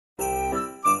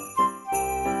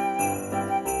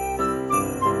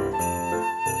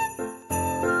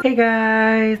Hey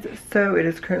guys, so it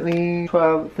is currently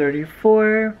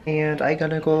 12:34 and I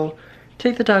gotta go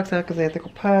take the dogs out because they have to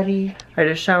go potty. I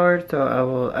just showered, so I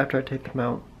will, after I take them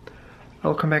out,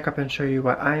 I'll come back up and show you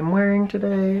what I'm wearing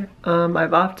today. I'm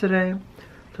off today,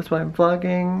 that's why I'm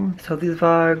vlogging. So these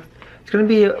vlogs, it's gonna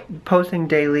be posting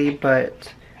daily,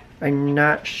 but I'm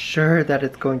not sure that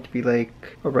it's going to be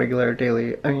like a regular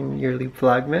daily, yearly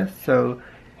Vlogmas. So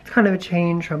it's kind of a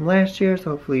change from last year, so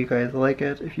hopefully you guys like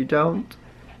it. If you don't,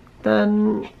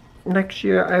 then next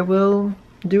year I will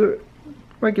do it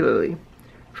regularly.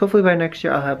 Hopefully by next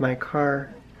year I'll have my car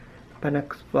by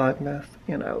next Vlogmas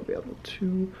and I will be able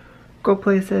to go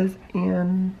places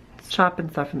and shop and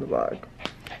stuff in the vlog.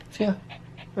 So yeah,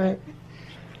 right.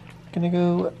 Gonna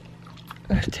go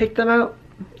take them out.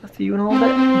 I'll see you in a little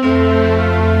bit.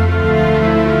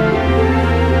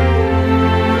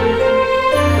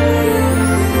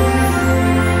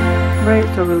 Right,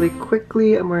 so really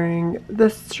quickly, I'm wearing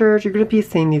this shirt. You're gonna be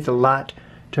seeing these a lot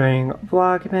during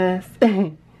Vlogmas.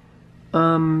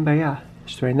 But yeah,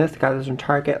 just wearing this. Got this from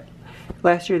Target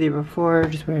last year, the year before.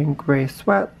 Just wearing gray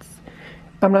sweats.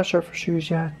 I'm not sure for shoes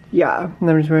yet. Yeah, and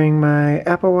I'm just wearing my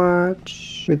Apple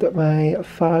Watch with my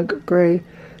fog gray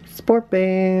sport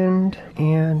band.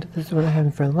 And this is what I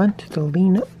had for lunch. It's a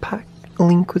lean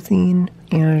cuisine,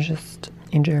 and just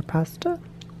ginger pasta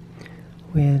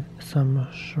with some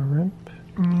shrimp,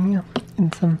 yeah,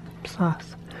 and some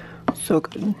sauce. So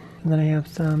good. And then I have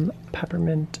some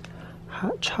peppermint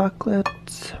hot chocolate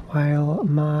while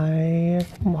my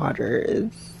water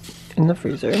is in the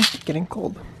freezer getting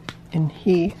cold. And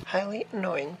he highly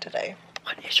annoying today.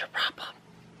 What is your problem?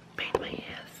 Pain my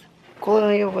ass.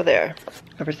 Coolly over there.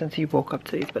 Ever since he woke up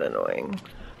today, he's been annoying.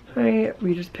 Alright,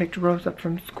 we just picked Rose up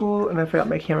from school and I forgot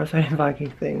my camera, so I didn't vlog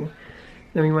anything.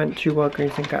 Then we went to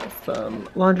Walgreens and got some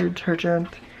laundry detergent.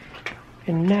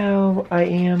 And now I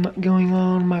am going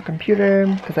on my computer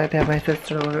because I have to have my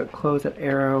sister look at clothes at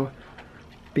Arrow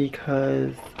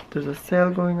because there's a sale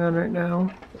going on right now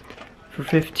for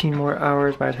 15 more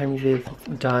hours. By the time you see this, it's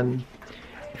done.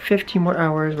 15 more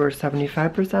hours, we're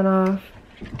 75% off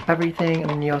everything, and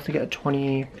then you also get a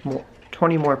 20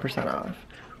 more percent off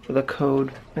with a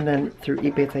code. And then through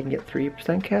Ebates I can get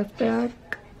 3% cash back.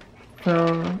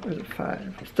 Or is it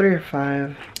 5? It's 3 or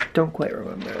 5. Don't quite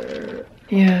remember.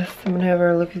 Yes, I'm gonna have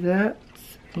a look at that.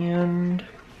 And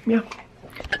yeah.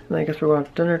 And I guess we're going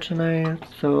to dinner tonight.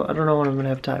 So I don't know when I'm gonna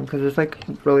have time because it's like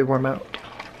really warm out.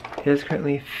 It is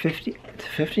currently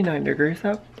 59 degrees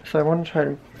out. So I want to try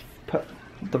to put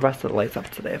the rest of the lights up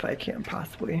today if I can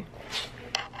possibly.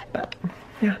 But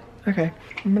yeah, okay.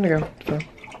 I'm gonna go. So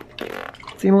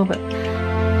see you in a little bit.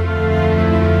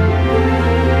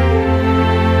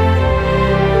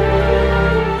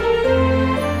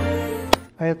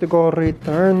 I have to go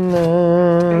return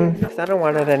this. I don't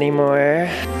want it anymore. I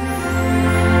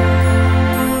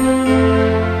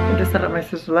just set up my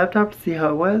sister's laptop to see how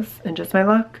it was, and just my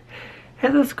luck, it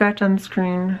has a scratch on the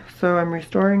screen, so I'm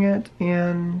restoring it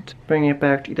and bringing it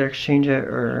back to either exchange it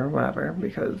or whatever,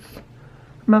 because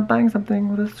I'm not buying something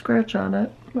with a scratch on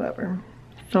it. Whatever.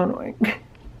 So annoying.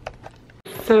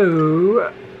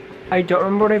 So, I don't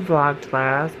remember what I vlogged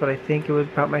last, but I think it was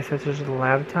about my sister's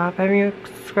laptop having a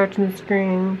scratch in the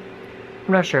screen.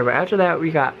 I'm not sure, but after that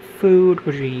we got food,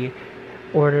 which we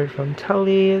ordered from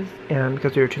Tully's, and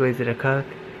because we were too lazy to cook,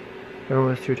 everyone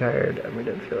was too tired, and we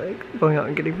didn't feel like going out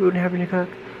and getting food and having to cook.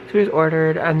 So we just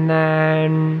ordered, and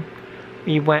then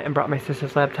we went and brought my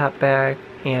sister's laptop back,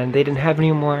 and they didn't have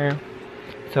any more,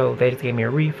 so they just gave me a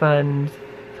refund.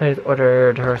 So I just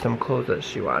ordered her some clothes that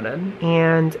she wanted.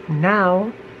 And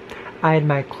now I had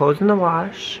my clothes in the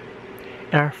wash,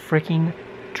 and our freaking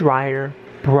dryer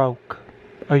broke.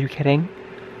 Are you kidding?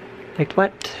 Like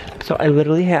what? So I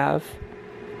literally have,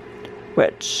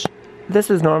 which, this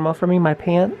is normal for me, my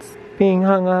pants being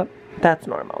hung up, that's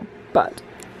normal. But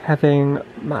having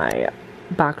my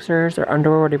boxers or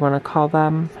underwear, what do you want to call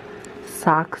them,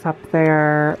 socks up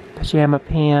there, pajama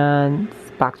pants,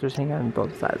 boxers hanging on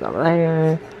both sides over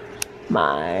there,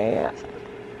 my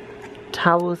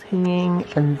towels hanging,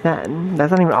 and then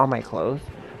that's not even all my clothes.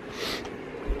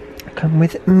 Come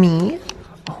with me,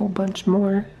 a whole bunch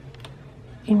more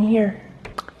in here.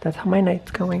 That's how my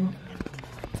night's going.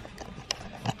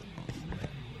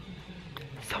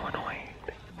 So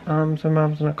annoying. So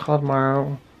mom's gonna call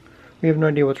tomorrow. We have no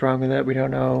idea what's wrong with it. We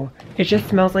don't know. It just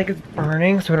smells like it's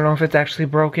burning, so I don't know if it's actually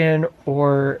broken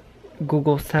or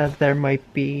Google says there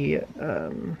might be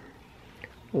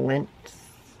lint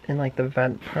in like the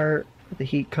vent part where the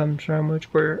heat comes from, which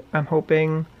I'm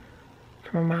hoping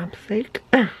for my mom's sake.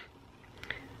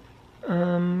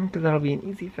 Because that'll be an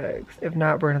easy fix. If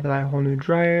not, we're gonna have to buy a whole new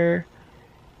dryer.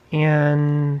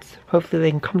 And hopefully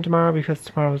they can come tomorrow because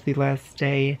tomorrow is the last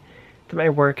day that my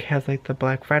work has like the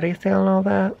Black Friday sale and all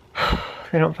that.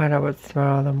 If they don't find out what's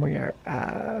tomorrow, then we are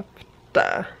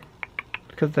effed.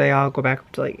 Because they all go back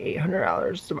up to like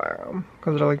 $800 tomorrow.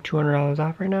 Because they're like $200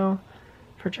 off right now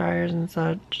for dryers and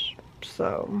such.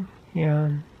 So,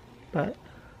 yeah. But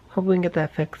hopefully we can get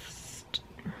that fixed.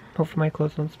 Hopefully my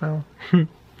clothes don't smell.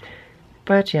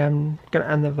 But yeah, I'm gonna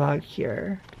end the vlog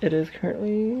here. It is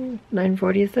currently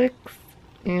 9:46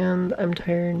 and I'm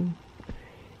tired.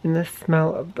 And the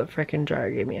smell of the frickin'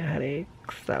 dryer gave me a headache,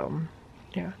 so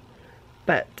yeah.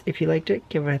 But if you liked it,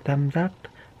 give it a thumbs up.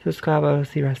 Subscribe to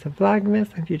see the rest of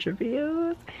Vlogmas and future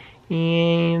videos.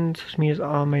 And social media is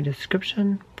all in my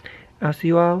description. I'll see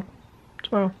you all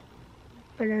tomorrow.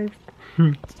 Bye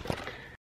guys.